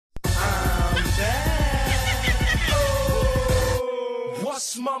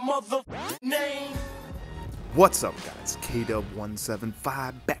That's my mother name. What's up guys,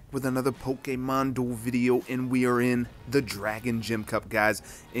 KW175 back with another Pokemon Duel video, and we are in the Dragon Gym Cup, guys,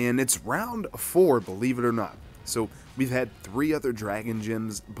 and it's round 4, believe it or not. So we've had 3 other Dragon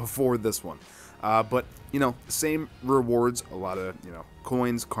Gyms before this one, but you know, same rewards, a lot of, you know,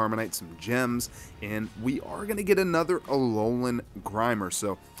 coins, Carmonite, some gems, and we are going to get another Alolan Grimer.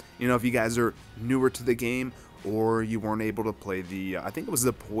 So, you know, if you guys are newer to the game, or you weren't able to play the, I think it was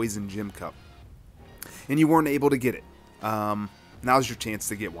the Poison Gym Cup, and you weren't able to get it, now's your chance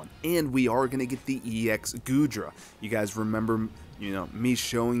to get one. And we are going to get the EX Goodra. You guys remember, you know, me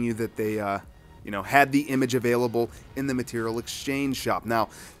showing you that they, you know, had the image available in the material exchange shop. Now,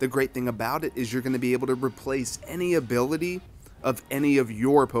 the great thing about it is you're going to be able to replace any ability of any of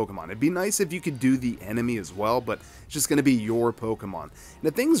your Pokemon. It'd be nice if you could do the enemy as well, but it's just going to be your Pokemon. And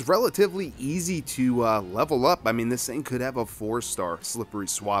the thing's relatively easy to level up. I mean, this thing could have a 4-star Slippery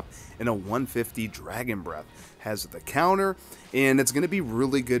Swap and a 150 Dragon Breath. Has the counter, and it's going to be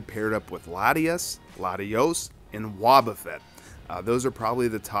really good paired up with Latias, Latios, and Wobbuffet. Those are probably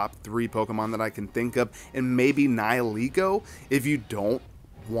the top 3 Pokemon that I can think of, and maybe Nihilego if you don't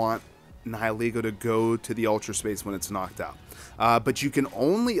want Nihilego to go to the Ultra Space when it's knocked out. But you can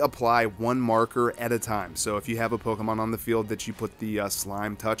only apply 1 marker at a time. So if you have a Pokemon on the field that you put the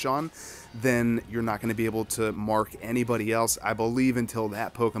Slime Touch on, then you're not going to be able to mark anybody else, I believe, until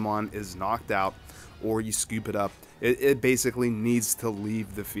that Pokemon is knocked out or you scoop it up. It basically needs to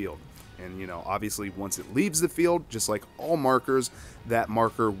leave the field. And, you know, obviously once it leaves the field, just like all markers, that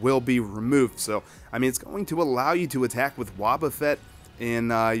marker will be removed. So, I mean, it's going to allow you to attack with Wobbuffet, and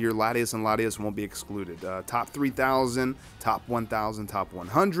your Latias and Latias won't be excluded. Top 3,000, top 1,000, top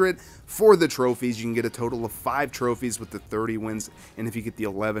 100. For the trophies, you can get a total of 5 trophies with the 30 wins, and if you get the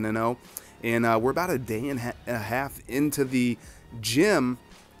 11-0. And we're about a day and a half into the gym,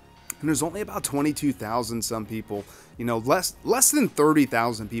 and there's only about 22,000 some people, you know, less than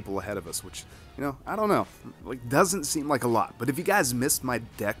 30,000 people ahead of us, which, you know, I don't know, like, doesn't seem like a lot. But if you guys missed my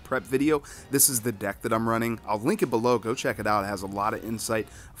deck prep video, this is the deck that I'm running. I'll link it below. Go check it out. It has a lot of insight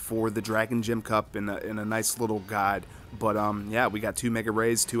for the Dragon Gym Cup in a nice little guide. But yeah, we got 2 Mega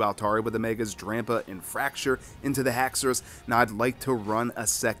Rays, 2 Altaria with the Megas, Drampa and Fraxure into the Haxorus. Now I'd like to run a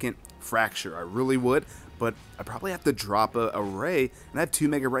second Fraxure. I really would, but I probably have to drop a Ray, and I have 2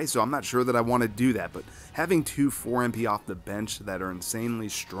 Mega Rays, so I'm not sure that I want to do that. But having 2 4MP off the bench that are insanely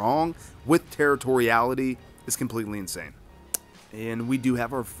strong with territoriality is completely insane. And we do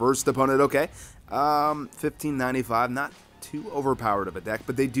have our first opponent, okay. 1595, not too overpowered of a deck,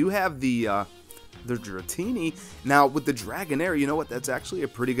 but they do have the Dratini. Now, with the Dragonair, you know what, that's actually a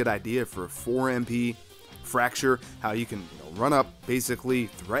pretty good idea for 4MP Fraxure, how you can, you know, run up, basically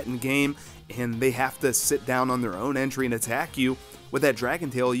threaten game, and they have to sit down on their own entry and attack you. With that Dragon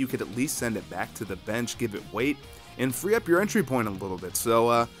Tail, you could at least send it back to the bench, give it weight, and free up your entry point a little bit. So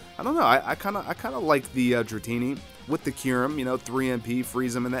I don't know, I kind of like the Dratini with the Kyurem, you know, 3 MP,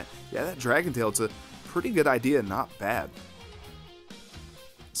 freeze them, and that, yeah, that Dragon Tail, it's a pretty good idea, not bad.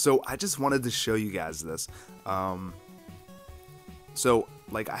 So I just wanted to show you guys this. So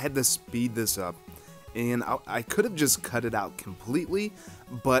like, I had to speed this up, and I could have just cut it out completely,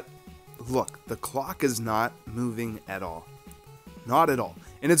 but look, the clock is not moving at all. Not at all.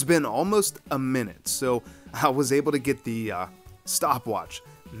 And it's been almost a minute, so I was able to get the stopwatch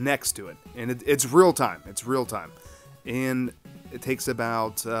next to it. And it's real time. It's real time. And it takes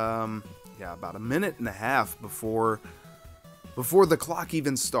about, yeah, about a minute and a half before the clock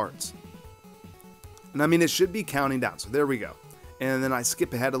even starts. And I mean, it should be counting down, so there we go. And then I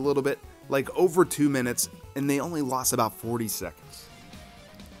skip ahead a little bit, like over 2 minutes, and they only lost about 40 seconds.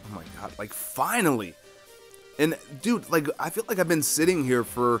 Oh my god, like, finally. And dude, like, I feel like I've been sitting here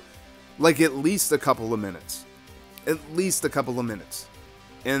for like at least a couple of minutes. At least a couple of minutes.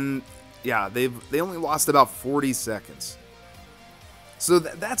 And yeah, they only lost about 40 seconds. So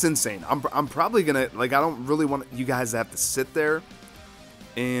that's insane. I'm probably gonna, like, I don't really want you guys to have to sit there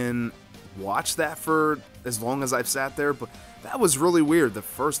and watch that for as long as I've sat there, but that was really weird. The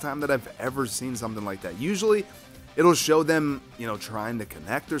first time that I've ever seen something like that. Usually it'll show them, you know, trying to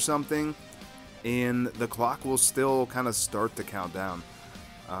connect or something, and the clock will still kind of start to count down.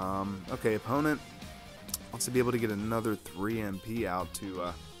 Okay, opponent wants to be able to get another 3 MP out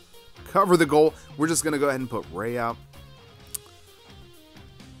to cover the goal. We're just going to go ahead and put Ray out.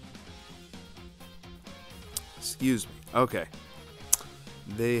 Excuse me. Okay.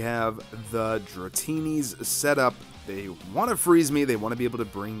 They have the Dratinis set up. They want to freeze me. They want to be able to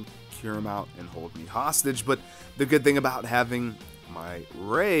bring Kyurem out and hold me hostage. But the good thing about having my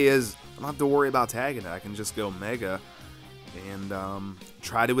Ray is I don't have to worry about tagging it. I can just go Mega and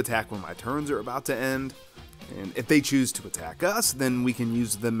try to attack when my turns are about to end. And if they choose to attack us, then we can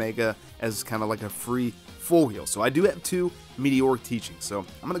use the Mega as kind of like a free full heal. So I do have 2 Meteoric Teachings. So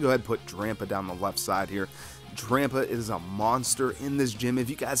I'm going to go ahead and put Drampa down the left side here. Drampa is a monster in this gym. If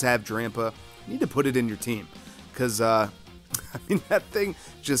you guys have Drampa, you need to put it in your team. Because, I mean, that thing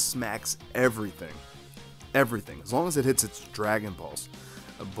just smacks everything. Everything. As long as it hits its Dragon Pulse.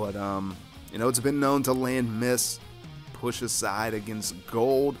 But, you know, it's been known to land miss, push aside against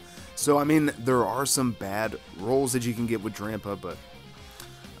gold. So, I mean, there are some bad rolls that you can get with Drampa, but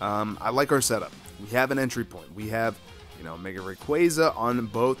I like our setup. We have an entry point. We have, you know, Mega Rayquaza on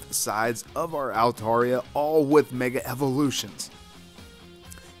both sides of our Altaria, all with Mega Evolutions.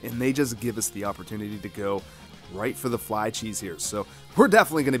 And they just give us the opportunity to go right for the fly cheese here. So, we're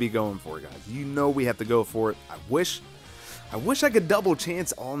definitely going to be going for it, guys. You know we have to go for it. I wish I could double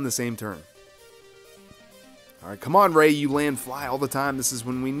chance all in the same turn. Alright, come on, Ray, you land fly all the time. This is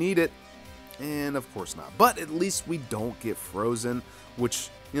when we need it. And of course not. But at least we don't get frozen, which,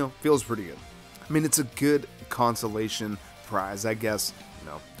 you know, feels pretty good. I mean, it's a good consolation prize, I guess.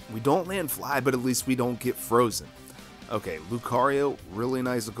 You know, we don't land fly, but at least we don't get frozen. Okay, Lucario, really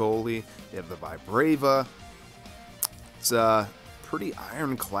nice goalie. You have the Vibrava. It's a pretty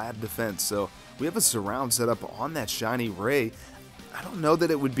ironclad defense. So we have a surround set up on that shiny Ray. I don't know that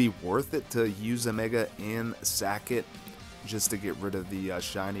it would be worth it to use a Mega and sack it just to get rid of the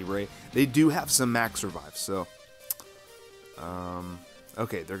shiny Ray. They do have some max revive, so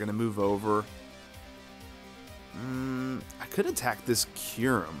okay, they're gonna move over. I could attack this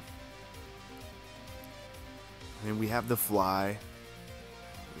Kyurem. I mean, we have the fly,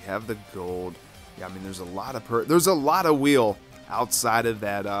 we have the gold. Yeah, I mean, there's a lot of wheel outside of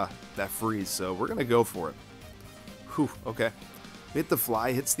that that freeze, so we're gonna go for it. Whew, okay. Hit the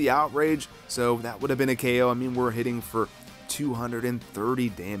fly, hits the outrage, so that would have been a KO. I mean, we're hitting for 230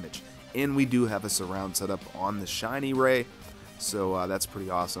 damage, and we do have a surround set up on the shiny Ray, so that's pretty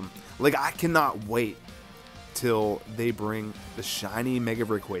awesome. Like, I cannot wait till they bring the shiny Mega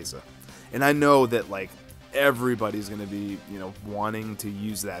Rayquaza, and I know that, like, everybody's going to be, you know, wanting to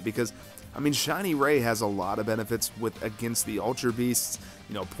use that, because, I mean, shiny Ray has a lot of benefits against the Ultra Beasts.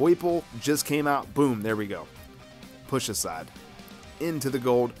 You know, Poipole just came out, boom, there we go. Push aside. Into the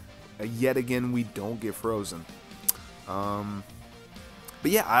gold. Yet again, we don't get frozen. But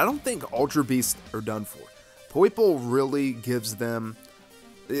yeah, I don't think Ultra Beasts are done for. Poipole really gives them...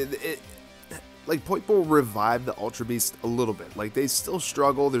 like, Poipole revived the Ultra Beast a little bit. Like, they still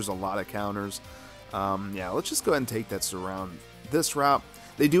struggle. There's a lot of counters. Yeah, let's just go ahead and take that surround this route.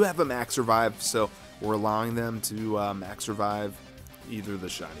 They do have a max revive, so we're allowing them to max revive either the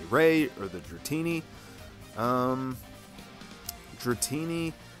shiny Ray or the Dratini.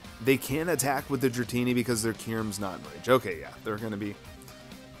 Dratini, they can attack with the Dratini because their Kyurem's not in range. Okay, yeah, they're going to be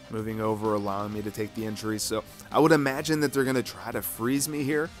moving over, allowing me to take the entry. So I would imagine that they're going to try to freeze me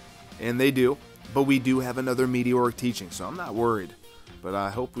here, and they do. But we do have another Meteoric Teaching, so I'm not worried. But I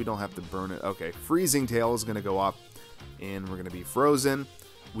hope we don't have to burn it. Okay, Freezing Tail is going to go off, and we're going to be frozen.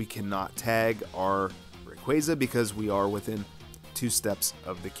 We cannot tag our Rayquaza because we are within 2 steps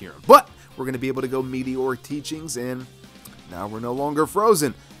of the Kyurem. But we're going to be able to go Meteoric Teachings, and now we're no longer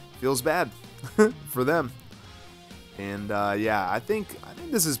frozen. Feels bad for them. And yeah, I think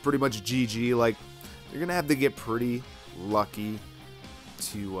this is pretty much GG. Like, you're gonna have to get pretty lucky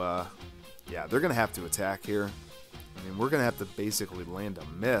to yeah, they're gonna have to attack here. I mean, we're gonna have to basically land a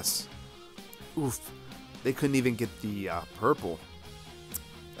miss. Oof, they couldn't even get the purple.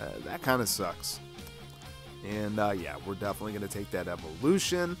 That kind of sucks. And yeah, we're definitely gonna take that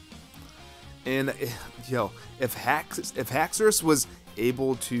evolution. And yo, if Haxorus was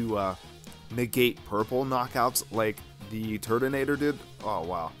able to negate purple knockouts like the Turtonator did, oh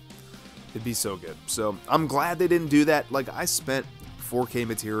wow, it'd be so good. So I'm glad they didn't do that. Like, I spent 4K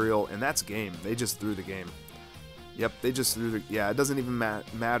material, and that's game. They just threw the game. Yep, they just threw the... Yeah, it doesn't even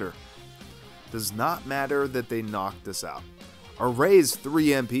matter. Does not matter that they knocked us out. Our Ray is 3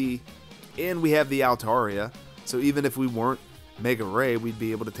 MP, and we have the Altaria. So even if we weren't Mega Ray, we'd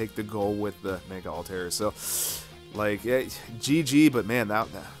be able to take the goal with the Mega Altaria. So, like, yeah, GG, but man, that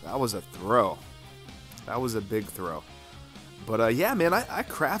was a throw. That was a big throw. But yeah, man, I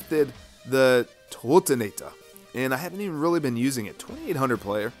crafted the Turtonator, and I haven't even really been using it. 2,800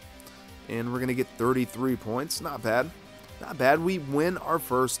 player, and we're going to get 33 points. Not bad. Not bad. We win our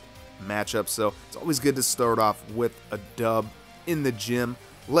first matchup, so it's always good to start off with a dub in the gym.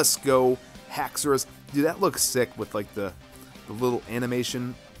 Let's go, Haxorus. Dude, that looks sick with, like, the little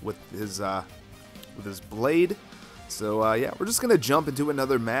animation with his blade. So yeah, we're just gonna jump into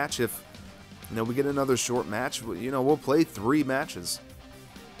another match. If You know, we get another short match. You know, we'll play 3 matches.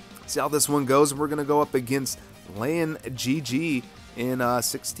 See how this one goes. We're going to go up against Lan GG in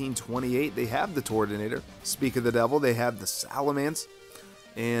 1628. They have the Tortonator. Speak of the Devil, they have the Salamence.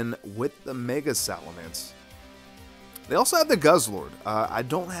 And with the Mega Salamence, they also have the Guzzlord. I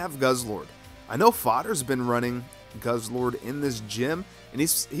don't have Guzzlord. I know Fodder's been running Guzzlord in this gym, and he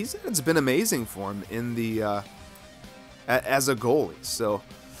said it's been amazing for him in the as a goalie. So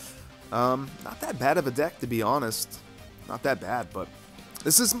not that bad of a deck, to be honest. Not that bad, but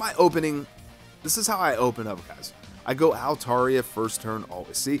this is my opening. This is how I open up, guys. I go Altaria first turn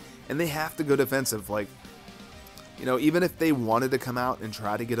always. See, and they have to go defensive. Like, you know, even if they wanted to come out and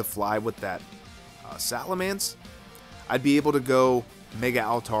try to get a fly with that Salamence, I'd be able to go Mega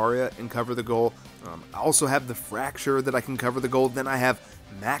Altaria and cover the goal. I also have the Fraxure that I can cover the goal. Then I have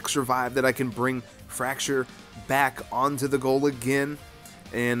Max Revive that I can bring Fraxure back onto the goal again.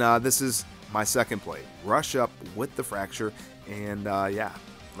 And this is my second play. Rush up with the Fraxure. And yeah,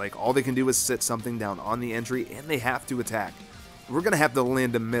 like all they can do is sit something down on the entry, and they have to attack. We're going to have to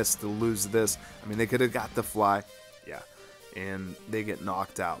land a miss to lose this. I mean, they could have got the fly. Yeah, and they get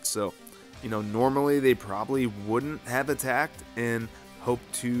knocked out. So, you know, normally they probably wouldn't have attacked and hope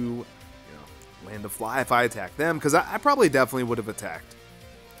to, you know, land a fly if I attack them, because I probably definitely would have attacked.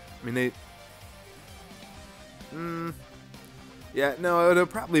 I mean, they... yeah, no, it would have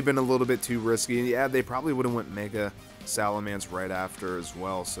probably been a little bit too risky. Yeah, they probably would have went Mega Salamence right after as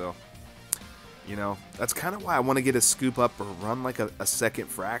well. So, you know, that's kind of why I want to get a scoop up or run like a second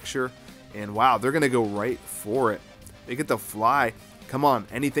Fraxure. And wow, they're going to go right for it. They get the fly. Come on,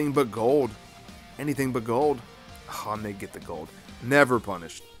 anything but gold. Anything but gold. Oh, and they get the gold. Never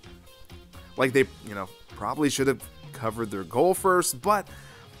punished. Like they, you know, probably should have covered their goal first, but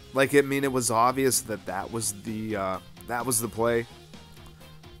like, I mean, it was obvious that that was the play.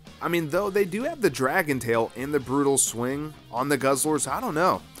 I mean, though, they do have the Dragon Tail and the Brutal Swing on the Guzzlors. I don't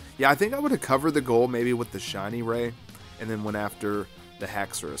know. Yeah, I think I would have covered the goal maybe with the Shiny Ray and then went after the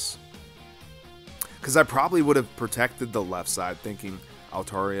Haxorus. Because I probably would have protected the left side, thinking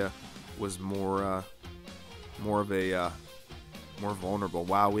Altaria was more vulnerable.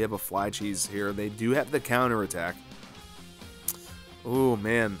 Wow, we have a Fly Cheese here. They do have the counter attack. Oh,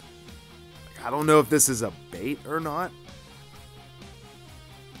 man. I don't know if this is a bait or not.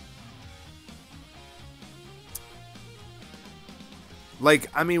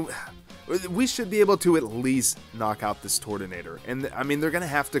 Like, I mean, we should be able to at least knock out this Tortonator. And, I mean, they're going to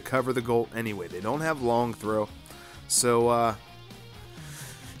have to cover the goal anyway. They don't have long throw. So,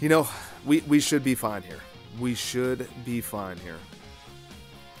 you know, we should be fine here. We should be fine here.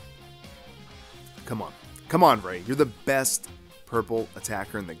 Come on. Come on, Ray. You're the best purple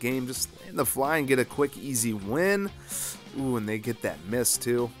attacker in the game. Just land the fly and get a quick, easy win. Ooh, and they get that miss,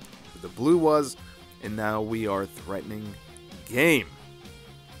 too. Where the blue was. And now we are threatening game.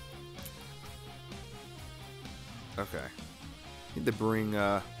 Okay. Need to bring,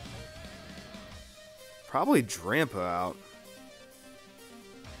 probably Drampa out.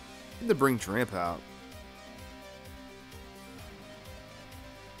 Need to bring Drampa out.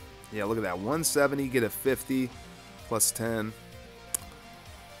 Yeah, look at that. 170, get a 50, plus 10.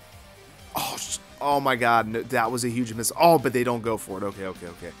 Oh my god, no, that was a huge miss. Oh, but they don't go for it.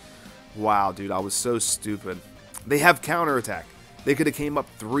 Okay. Wow, dude, I was so stupid. They have counterattack. They could have came up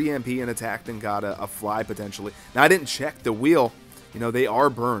 3 MP and attacked and got a fly potentially. Now, I didn't check the wheel. You know, they are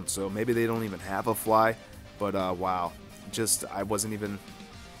burned, so maybe they don't even have a fly. But, wow. Just, I wasn't even...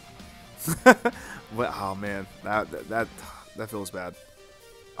 Oh, man. That feels bad.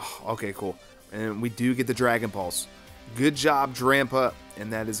 Oh, okay, cool. And we do get the Dragon Pulse. Good job, Drampa.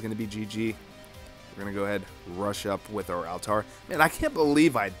 And that is going to be GG. We're going to go ahead rush up with our Altaria. Man, I can't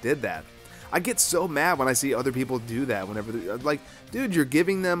believe I did that. I get so mad when I see other people do that whenever they're like, dude, you're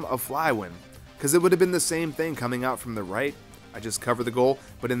giving them a fly win. Because it would have been the same thing coming out from the right. I just cover the goal.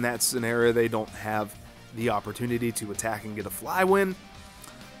 But in that scenario, they don't have the opportunity to attack and get a fly win.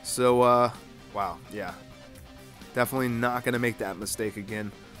 So, wow, yeah. Definitely not going to make that mistake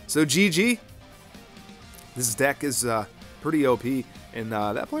again. So, GG. This deck is pretty OP. And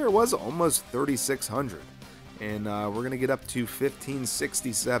that player was almost 3,600. And we're going to get up to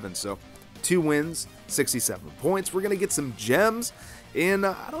 1,567. So, 2 wins, 67 points. We're going to get some gems. And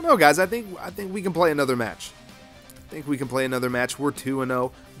I don't know, guys. I think we can play another match. We're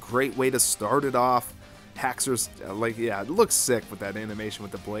 2-0. Great way to start it off. Haxorus, like, yeah, it looks sick with that animation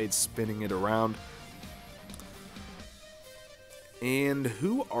with the blade spinning it around. And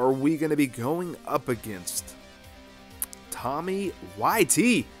who are we going to be going up against? Tommy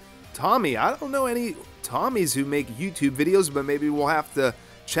YT. Tommy, I don't know any Tommies who make YouTube videos, but maybe we'll have to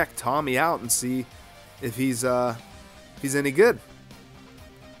check Tommy out and see if he's any good.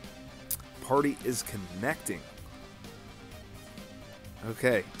 Party is connecting.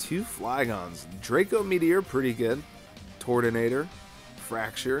 Okay, 2 Flygons. Draco Meteor, pretty good. Tortinator,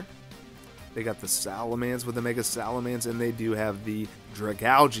 Fraxure. They got the Salamence with the Mega Salamence, and they do have the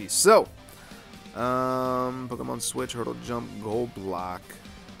Dragalge. So, Pokemon Switch, Hurdle Jump, Gold Block,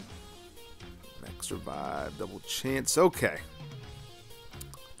 Max Revive, Double Chance. Okay.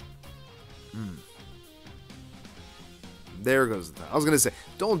 There goes the time. I was going to say,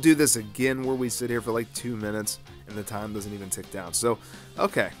 don't do this again where we sit here for like 2 minutes and the time doesn't even tick down. So,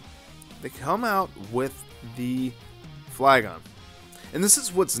 okay. They come out with the Flygon. And this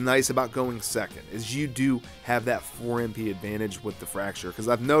is what's nice about going second, is you do have that 4 MP advantage with the Fraxure. Because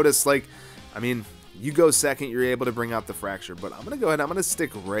I've noticed, like, I mean, you go second, you're able to bring out the Fraxure. But I'm going to go ahead, I'm going to stick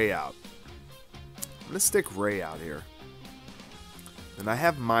Ray out. I'm going to stick Ray out here. And I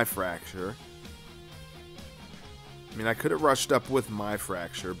have my Fraxure. I mean, I could have rushed up with my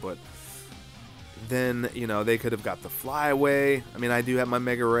Fraxure, but then, you know, they could have got the Flyaway. I mean, I do have my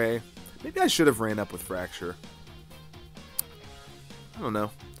Mega Ray. Maybe I should have ran up with Fraxure. I don't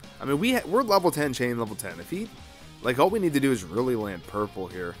know. I mean, we're level 10, chain level 10. If he, like, all we need to do is really land purple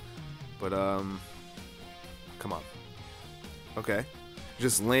here. But, come on. Okay.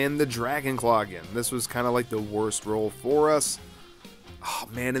 Just land the Dragon Claw again. This was kind of like the worst roll for us. Oh,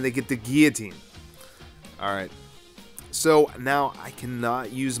 man, and they get the Guillotine. Alright. So, now I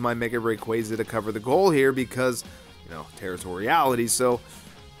cannot use my Mega Rayquaza to cover the goal here because, you know, territoriality. So,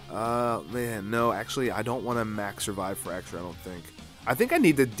 man, no, actually, I don't want to max revive Fraxure, I don't think. I think I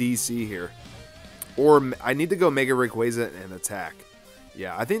need to DC here. Or I need to go Mega Rayquaza and attack.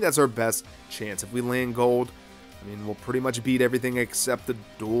 Yeah, I think that's our best chance. If we land gold, I mean, we'll pretty much beat everything except the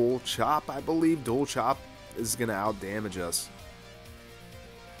Dual Chop, I believe. Dual Chop is going to out-damage us.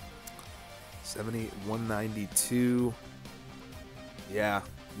 70, 192. Yeah,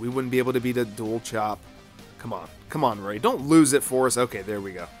 we wouldn't be able to beat a Dual Chop. Come on. Come on, Ray. Don't lose it for us. Okay, there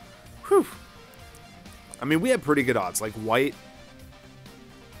we go. Whew. I mean, we had pretty good odds. Like, white...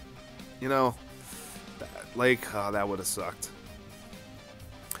 You know, like, oh, that would have sucked.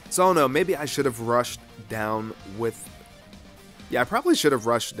 So, I don't know, maybe I should have rushed down with... Yeah, I probably should have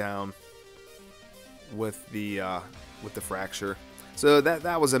rushed down with the Fraxure. So,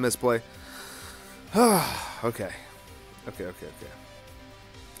 that was a misplay. Okay.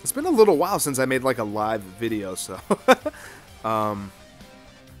 It's been a little while since I made, like, a live video, so...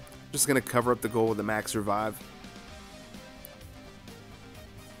 just gonna cover up the goal with the Max Revive.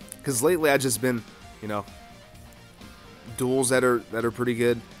 Because lately I've just been, you know, duels that are pretty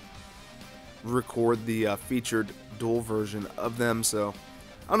good. Record the featured duel version of them. So,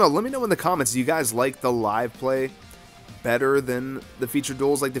 I don't know. Let me know in the comments. Do you guys like the live play better than the featured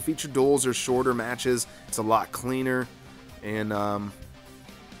duels? Like, the featured duels are shorter matches. It's a lot cleaner. And,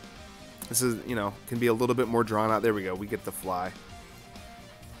 this is, you know, can be a little bit more drawn out. There we go. We get the fly.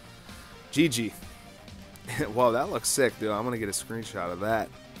 GG. Wow, that looks sick, dude. I'm going to get a screenshot of that.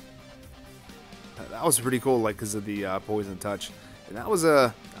 That was pretty cool, like, because of the poison touch. And that was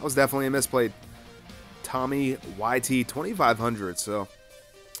definitely a misplay. Tommy YT 2500. So,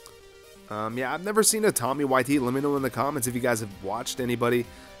 yeah, I've never seen a Tommy YT. Let me know in the comments if you guys have watched anybody.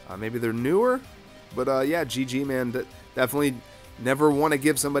 Maybe they're newer. But yeah, GG, man. Definitely never want to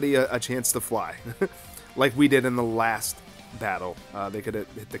give somebody a chance to fly, like we did in the last battle. They could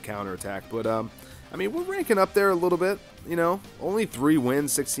have hit the counterattack, but I mean, we're ranking up there a little bit, you know. Only 3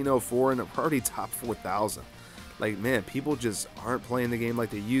 wins, 1604, and we're already top 4,000. Like, man, people just aren't playing the game like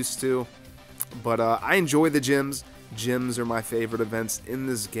they used to. But I enjoy the gyms. Gyms are my favorite events in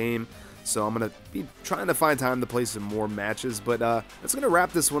this game. So I'm going to be trying to find time to play some more matches. But that's going to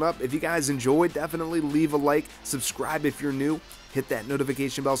wrap this one up. If you guys enjoyed, definitely leave a like. Subscribe if you're new. Hit that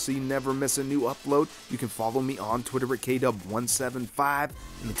notification bell so you never miss a new upload. You can follow me on Twitter at KW175.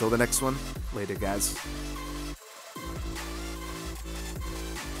 And until the next one, later, guys.